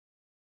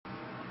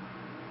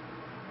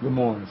Good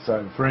morning,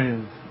 silent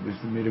friends. This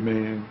is Mitty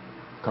Man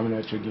coming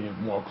at you again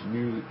from Walks of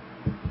Music.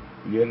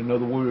 Yet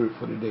another word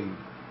for the day.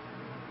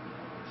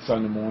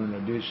 Sunday morning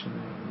edition.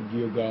 We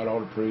give God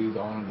all the praise,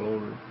 honor, and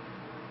glory.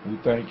 We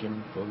thank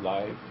Him for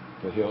life,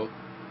 for health,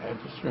 and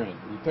for strength.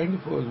 We thank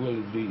Him for His will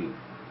as deed.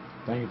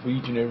 Thank you for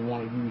each and every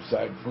one of you,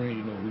 silent friends.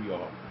 You know who you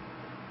are.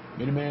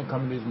 Mitty Man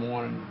coming this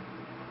morning.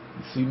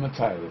 You see my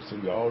title, so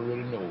you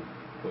already know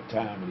what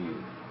time it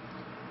is.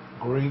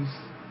 Grace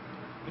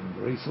and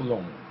grace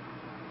alone.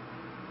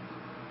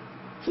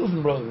 Sisters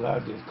and brothers, I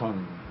just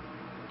come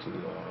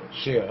to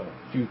share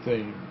a few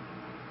things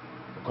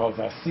because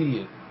I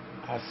see it.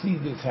 I see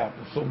this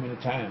happen so many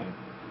times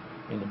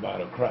in the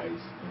body of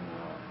Christ.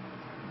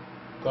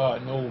 And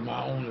God knows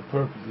my only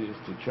purpose is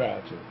to try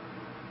to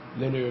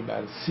let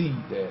everybody see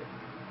that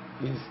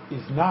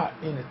it's not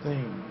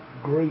anything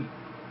great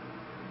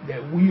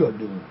that we are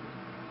doing,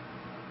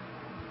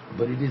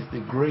 but it is the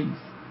grace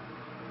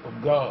of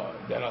God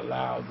that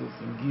allows us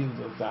and gives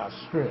us our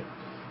strength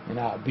and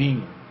our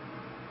being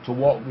to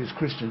walk this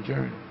Christian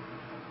journey.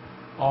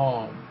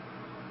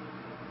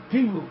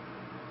 People,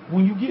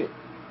 when you get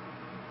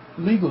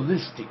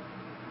legalistic,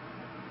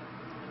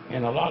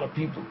 and a lot of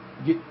people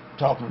get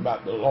talking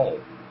about the law,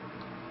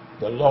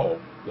 the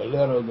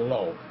letter of the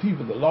law.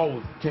 People, the law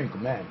is the Ten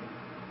Commandments.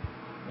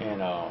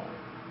 And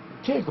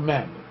Ten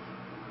Commandments,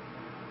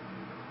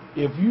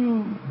 if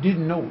you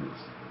didn't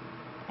notice,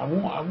 I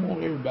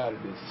want everybody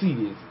to see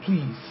this,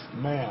 please,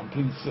 ma'am,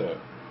 please, sir.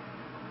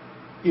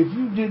 If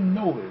you didn't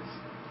notice,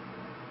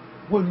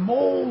 when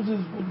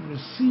Moses was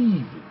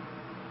receiving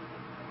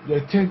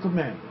the Ten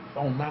Commandments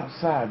on Mount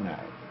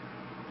Sinai,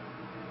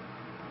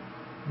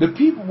 the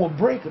people were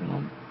breaking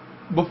them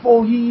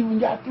before he even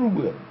got through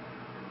with them.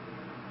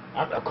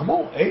 Come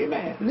on,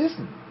 amen,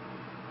 listen.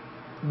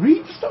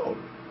 Read the story.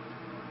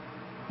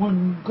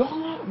 When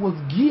God was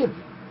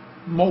giving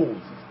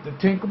Moses the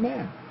Ten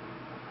Commandments,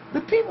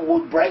 the people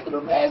were breaking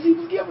them as he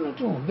was giving them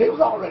to them. They was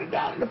already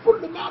down at the foot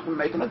of the mountain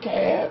making a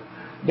calf,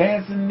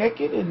 dancing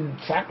naked and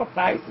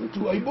sacrificing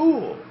to a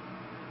bull.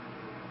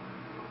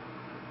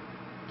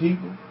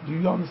 People, do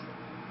you understand?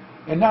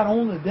 And not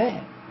only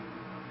that,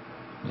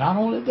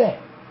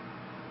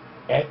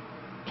 at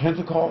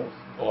Pentecost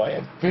or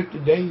at 50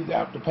 days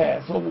after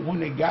Passover, when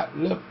they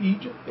left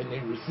Egypt and they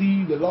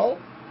received the law,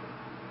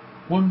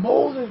 when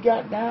Moses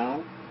got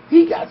down,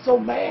 he got so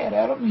mad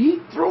at them,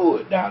 he threw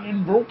it down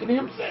and broke it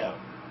himself.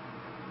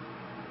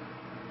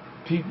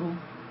 People,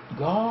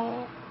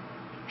 God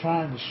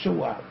trying to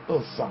show out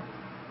us something.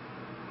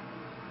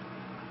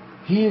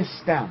 His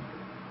standard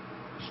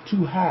is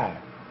too high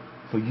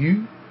for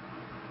you,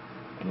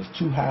 and it's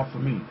too high for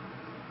me.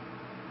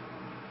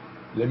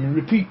 Let me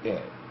repeat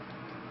that.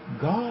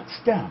 God's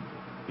standard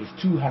is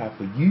too high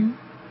for you,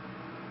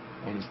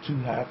 and it's too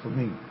high for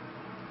me.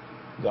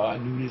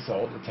 God knew this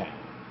all the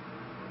time.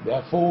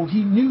 Therefore,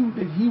 he knew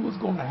that he was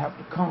going to have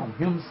to come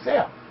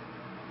himself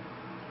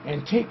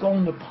and take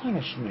on the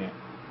punishment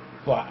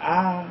for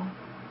our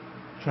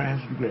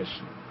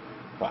transgression,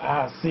 for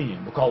our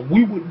sin, because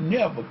we would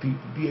never, people,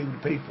 be able to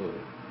pay for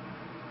it.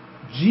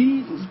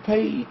 Jesus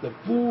paid the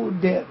full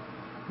debt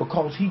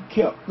because he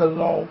kept the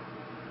law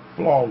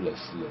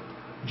flawlessly.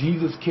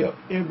 Jesus kept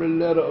every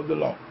letter of the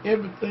law.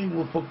 Everything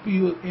was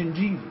fulfilled in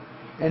Jesus,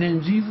 and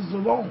in Jesus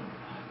alone.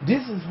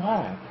 This is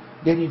why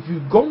that if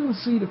you're going to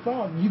see the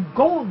Father, you're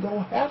going to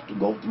have to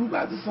go through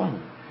by the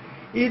Son.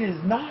 It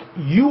is not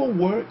your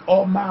work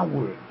or my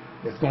work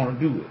that's going to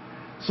do it.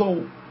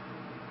 So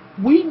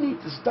we need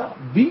to stop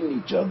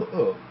beating each other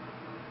up,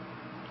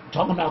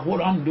 talking about what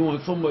I'm doing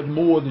so much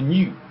more than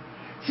you.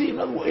 See, in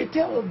other words, it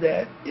tells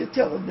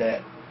us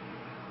that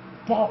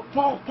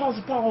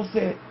Apostle Paul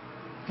said,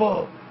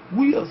 for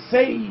we are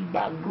saved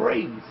by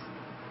grace,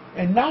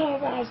 and not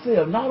of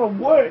ourselves, not of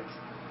works,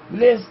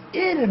 lest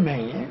any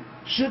man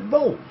should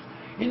boast.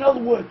 In other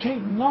words,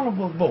 can't none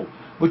of us boast.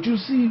 But you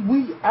see,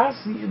 I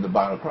see in the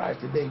body of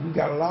Christ today, we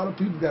got a lot of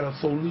people that are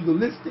so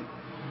legalistic.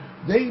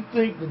 They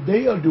think that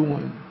they are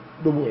doing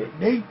the work.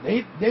 They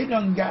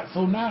done got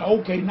so now,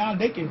 okay, now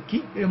they can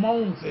keep them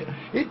on.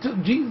 It took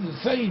Jesus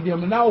to save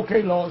them, and now,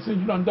 okay, Lord, since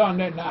you done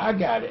that, now I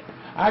got it.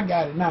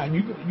 Now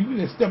you can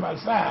just step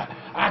outside.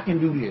 I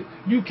can do this.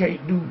 You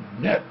can't do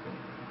nothing.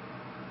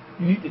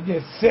 You need to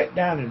just sit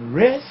down and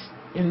rest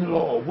in the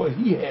Lord, what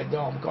he had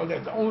done, because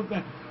that's the only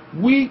thing.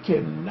 We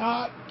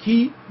cannot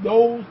keep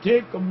those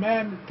Ten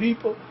Commandments,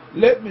 people.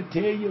 Let me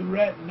tell you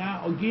right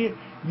now, again,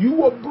 you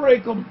will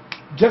break them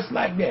just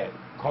like that.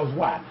 Because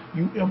why?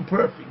 You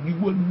imperfect. You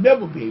will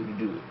never be able to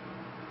do it.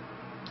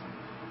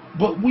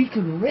 But we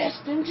can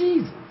rest in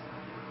Jesus.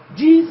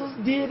 Jesus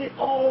did it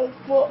all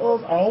for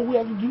us. All we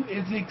have to do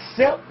is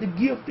accept the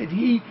gift that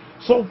he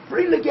so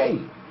freely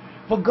gave.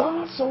 For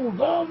God so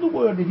loved the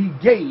world that he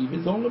gave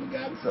his only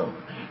begotten Son.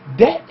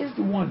 That is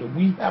the one that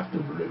we have to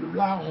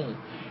rely on.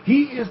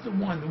 He is the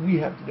one that we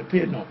have to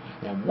depend on.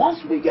 And once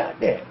we got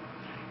that,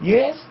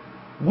 yes,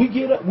 we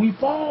get up, we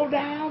fall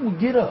down, we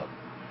get up.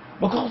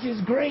 Because his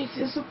grace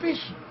is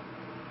sufficient.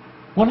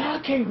 When I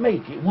can't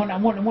make it, when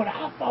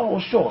I fall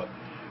short,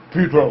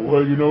 People,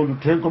 well, you know, the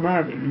Ten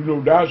Commandments, you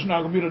know, thou shalt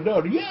not commit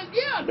adultery.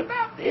 Yeah, the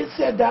Bible, it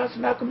said thou shalt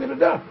not commit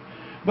adultery.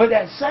 But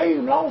that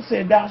same law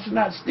said thou shalt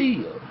not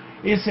steal.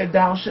 It said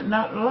thou shalt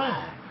not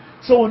lie.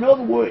 So in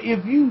other words,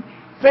 if you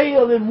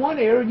fail in one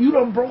area, you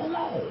done broke them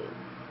all.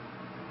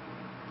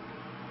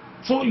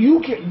 So you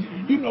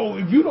can, you know,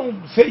 if you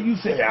don't say, you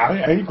say,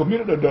 I ain't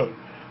committed adultery.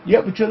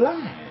 Yeah, but you're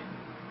lying.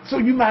 So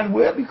you might as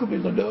well be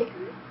committing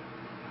adultery.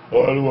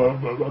 Well,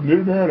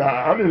 man,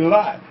 I didn't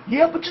lie.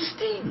 Yeah, but you're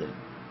stealing.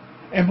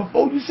 And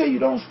before you say you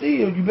don't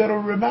steal, you better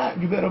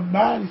remind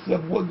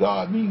yourself what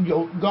God means.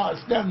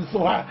 God's standard so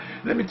high.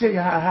 Let me tell you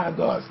how high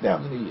God's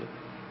standard is.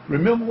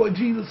 Remember what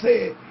Jesus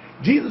said?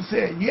 Jesus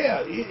said,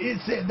 yeah,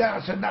 it said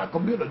thou shalt not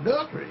commit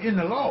adultery in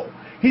the law.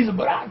 He said,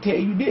 but I tell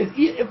you this,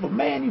 if a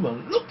man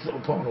even looks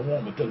upon a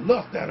woman to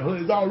lust at her,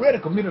 he's already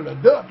committed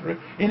adultery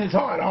in his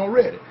heart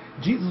already.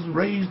 Jesus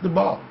raised the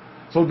bar.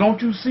 So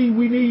don't you see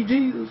we need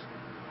Jesus?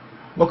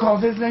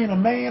 Because there ain't a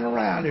man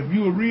around. If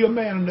you're a real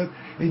man enough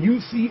and you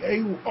see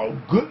a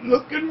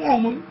good-looking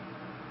woman,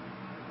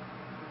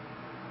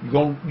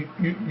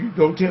 you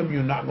don't tell me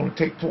you're not going to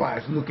take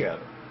twice to look at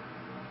her.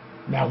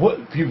 Now, what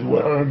people,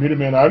 well,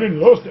 man, I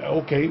didn't lust her.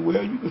 Okay,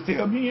 well, you can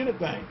tell me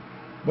anything.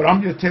 But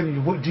I'm just telling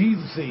you what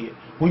Jesus said.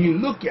 When you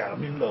look at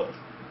them in lust,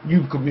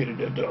 you've committed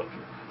adultery.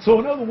 So,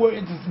 in other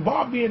words, it's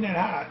about being that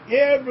high.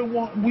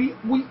 Everyone,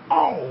 we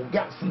all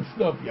got some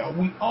stuff, y'all.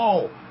 We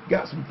all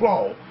got some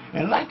flaws.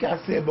 And like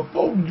I said,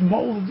 before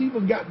Moses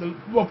even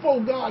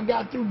before God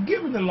got through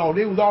giving the law,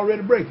 they was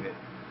already breaking it.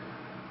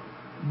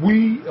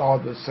 We are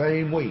the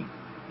same way.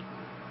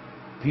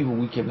 People,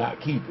 we cannot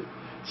keep it.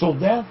 So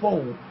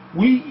therefore,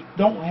 we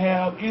don't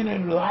have any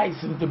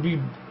license to be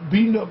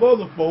beating up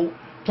other folk,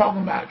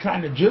 talking about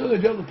trying to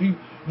judge other people.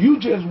 You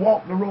just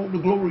walk the road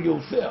to glory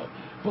yourself.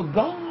 For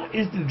God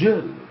is the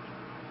judge.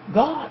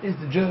 God is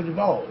the judge of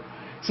all.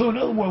 So in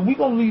other words, we're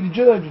going to leave the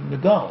judging to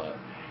God.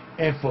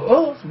 And for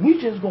us, we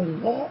just going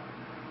to walk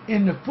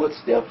in the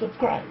footsteps of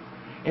Christ.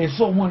 And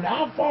so when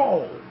I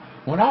fall,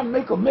 when I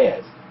make a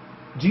mess,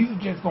 Jesus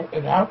just going to,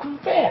 and I'll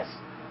confess,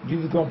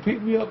 Jesus going to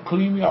pick me up,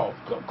 clean me off.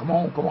 Come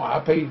on, I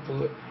paid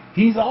for it.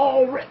 He's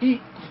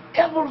already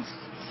ever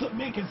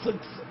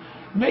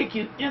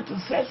making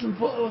intercession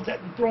for us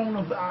at the throne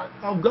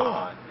of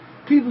God.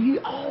 People, he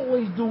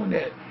always doing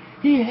that.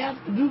 He has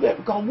to do that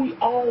because we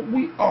are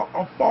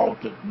a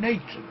faltered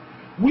nature.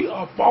 We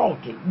are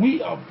faltered.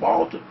 We are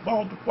faltered,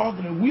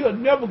 and we are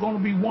never going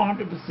to be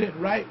 100%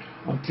 right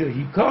until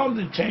he comes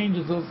and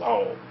changes us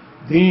all.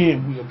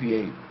 Then we'll be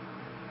able.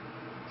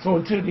 So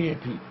until then,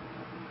 people,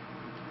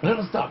 let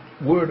us stop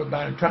worrying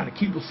about and trying to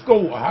keep a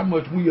score of how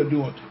much we are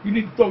doing. You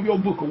need to throw your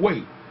book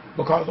away.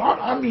 Because,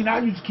 I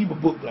used to keep a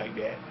book like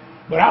that.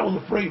 But I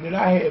was afraid that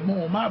I had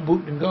more on my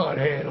book than God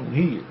had on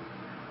his.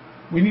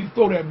 We need to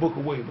throw that book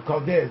away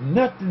because there's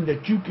nothing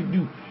that you can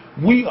do.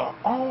 We are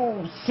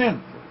all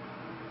sinful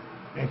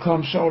and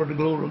come short of the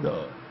glory of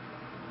God.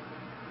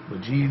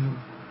 But Jesus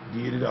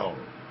did it all.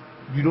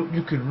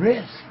 You can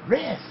rest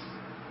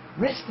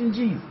in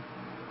Jesus.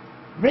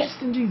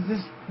 Rest in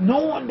Jesus,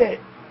 knowing that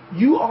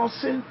you are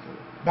sinful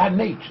by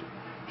nature.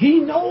 He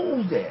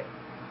knows that.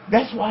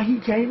 That's why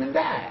he came and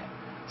died.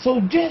 So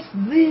just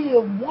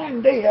live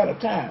one day at a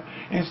time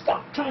and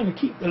stop trying to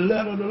keep the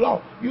letter of the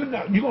law. You're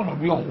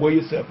gonna wear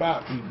yourself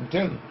out, people. I'm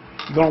telling you,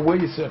 you're gonna wear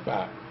yourself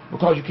out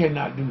because you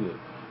cannot do it.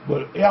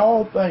 But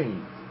all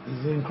things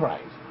is in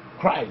Christ.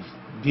 Christ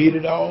did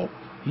it all.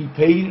 He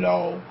paid it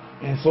all.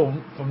 And so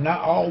from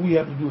now, all we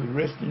have to do is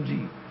rest in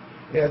Jesus.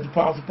 As the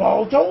Apostle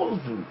Paul told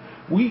us to.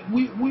 We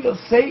are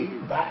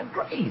saved by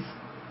grace.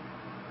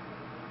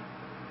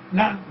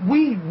 Now,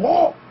 we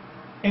walk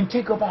and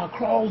take up our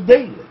cross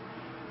daily.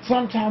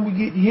 Sometimes we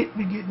get hit,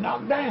 we get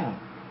knocked down.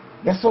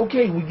 That's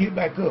okay, we get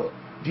back up.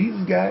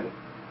 Jesus got it.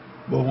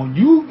 But when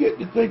you get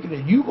to thinking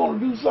that you're going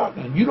to do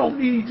something, you don't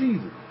need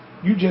Jesus,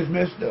 you just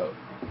messed up.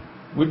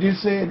 With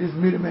this said, this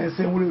middleman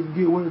said, whatever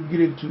get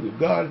into it. If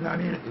God is not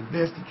in it, it's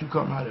best that you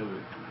come out of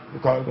it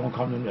because it's going to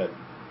come to nothing.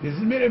 This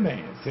is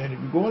middleman saying, if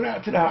you're going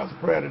out to the house of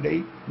prayer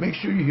today, make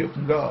sure you hear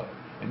from God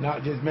and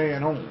not just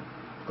man only.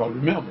 Because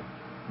remember,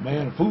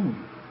 man will fool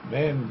you,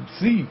 man will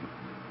deceive you,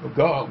 but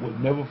God will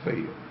never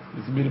fail.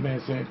 This is middleman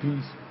saying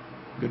peace.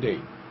 Good day.